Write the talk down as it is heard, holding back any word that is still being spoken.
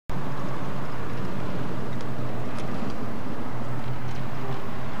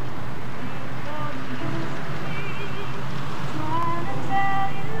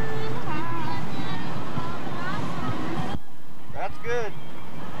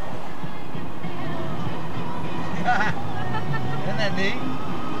of neat.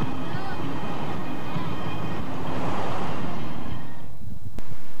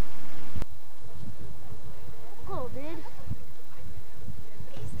 Cool, dude.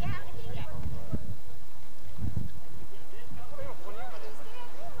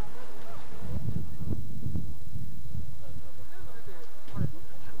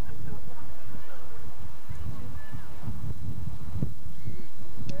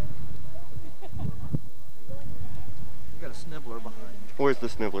 You got a snibbler behind. Where's the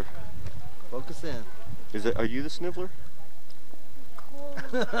snibbler? Focus in. Are you the snibbler?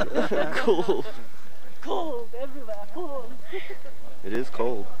 Cool. Cool. Cold everywhere. Cold. It is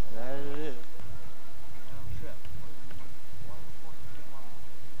cold. That it is.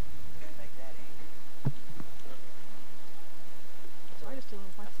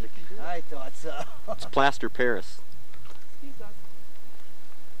 I thought so. It's plaster Paris. Excuse us.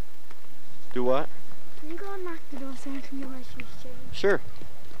 Do what? Can you go and knock the door so I can get my shoes changed? Sure.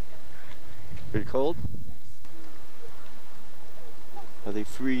 Are you cold? Are they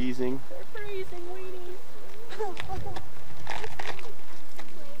freezing? They're freezing, weenies.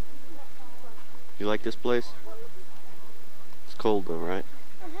 You like this place? It's cold though, right?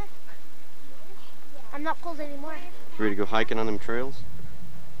 I'm not cold anymore. Ready to go hiking on them trails?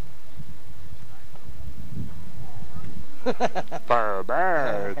 Bad.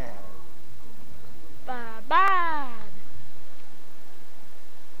 Bad.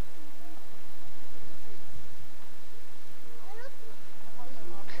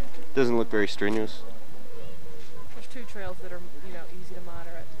 Doesn't look very strenuous. There's 2 trails that are, you know, easy to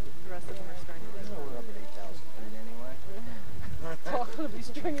moderate. The rest of them are strenuous. We're up at 8,000 feet anyway. It's all going to be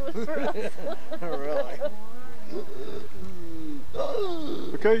strenuous for us. Really?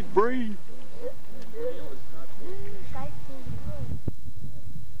 Okay, breathe.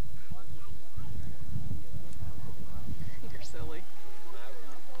 You're silly.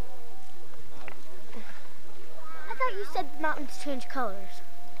 I thought you said the mountains change colors.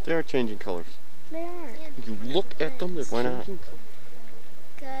 They are changing colors. They aren't. You look at them, why not?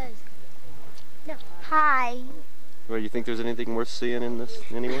 Cause no. Hi. Well, you think there's anything worth seeing in this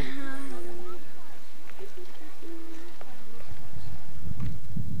anyway?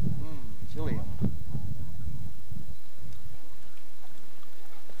 Chilly.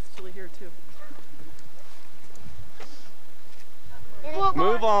 It's chilly here too.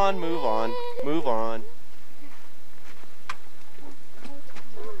 Move on, move on, move on.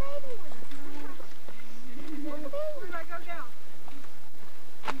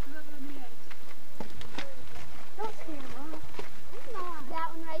 That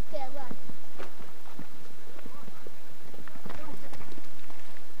one right there, look.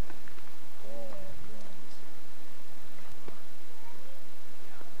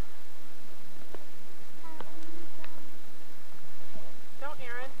 Don't,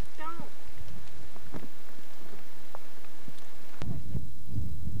 Aaron. Don't.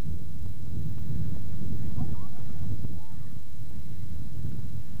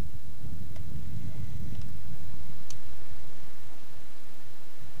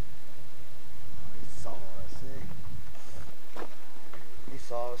 He saw us, eh? He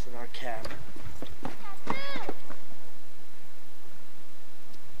saw us in our cabin.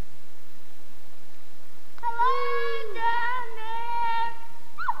 Hello down there.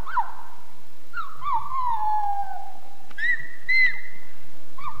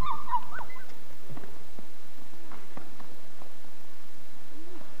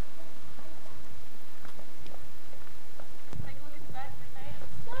 Take a look at the back of your pants.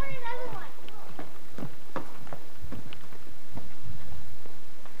 Sorry, another one.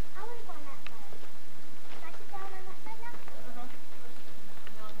 I want to go on that side. Can I sit down on that side now?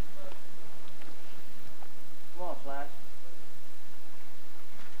 Come on, Flash.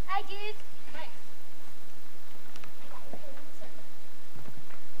 Hi, dude.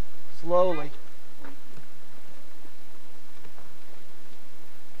 Slowly.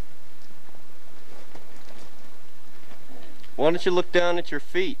 Why don't you look down at your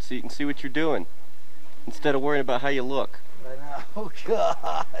feet so you can see what you're doing instead of worrying about how you look? I know. Oh,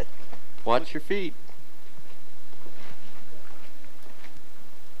 God. Watch your feet.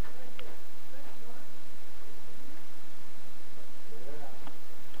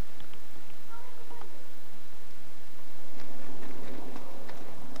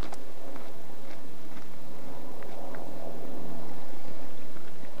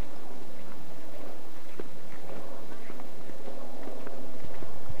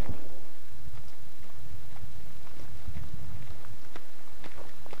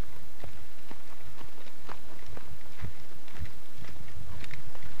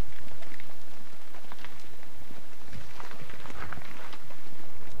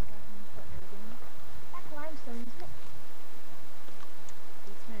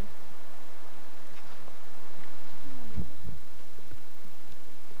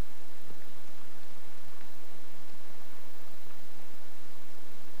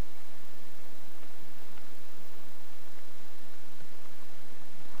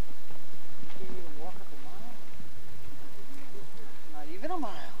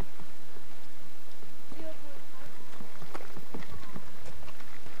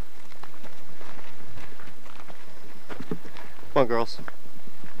 Come on, girls.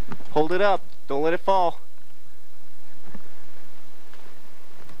 Hold it up. Don't let it fall.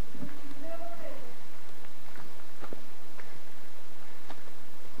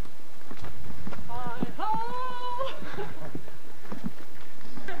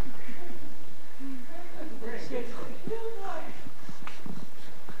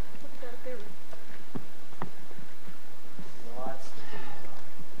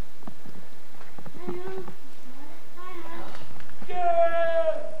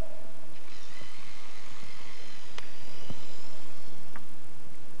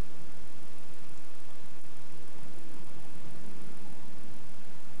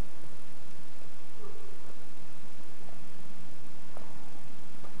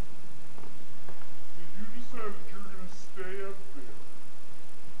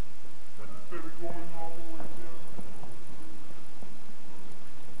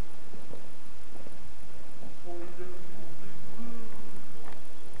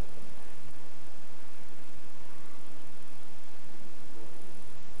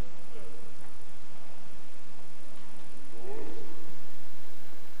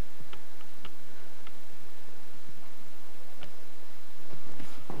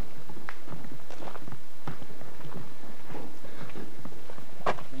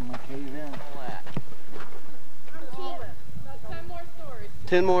 About 10 more stories.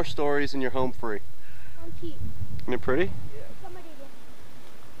 10 more stories and you're home free. Isn't it pretty?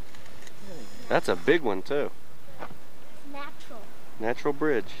 That's a big one too. It's natural. Natural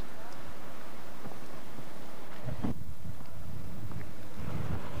bridge.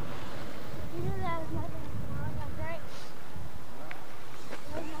 You knew that was nothing wrong, that's right.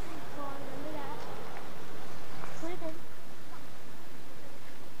 There was nothing wrong, remember that? Put it in.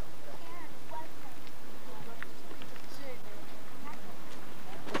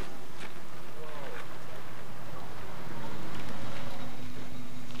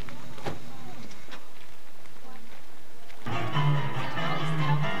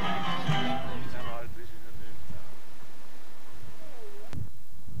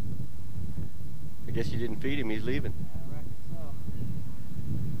 I guess you didn't feed him, he's leaving. I reckon so.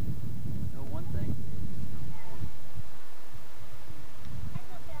 I know one thing.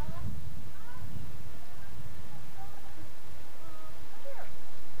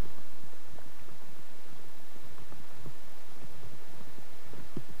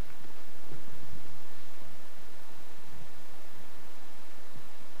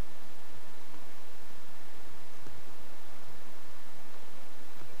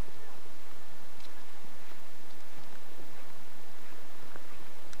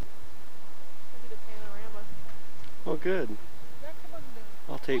 Maybe the panorama. Oh good. Yeah, come on down.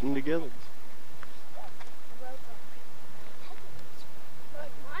 I'll tape them together.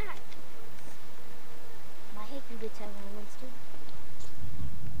 My head can be tight when it wants to.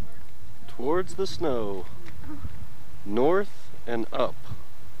 Towards the snow. North and up.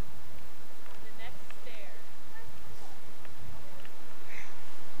 The next stair.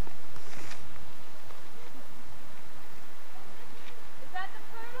 Is that the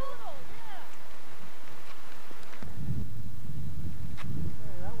turtle? Yeah.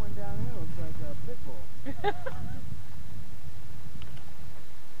 That one down there looks like a pit bull.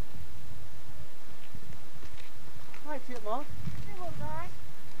 Hi, chipmunk.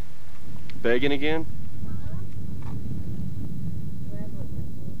 Begging again?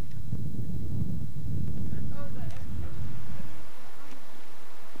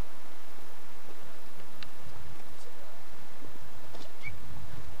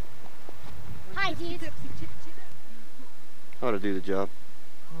 Hi, dude. Ought to do the job.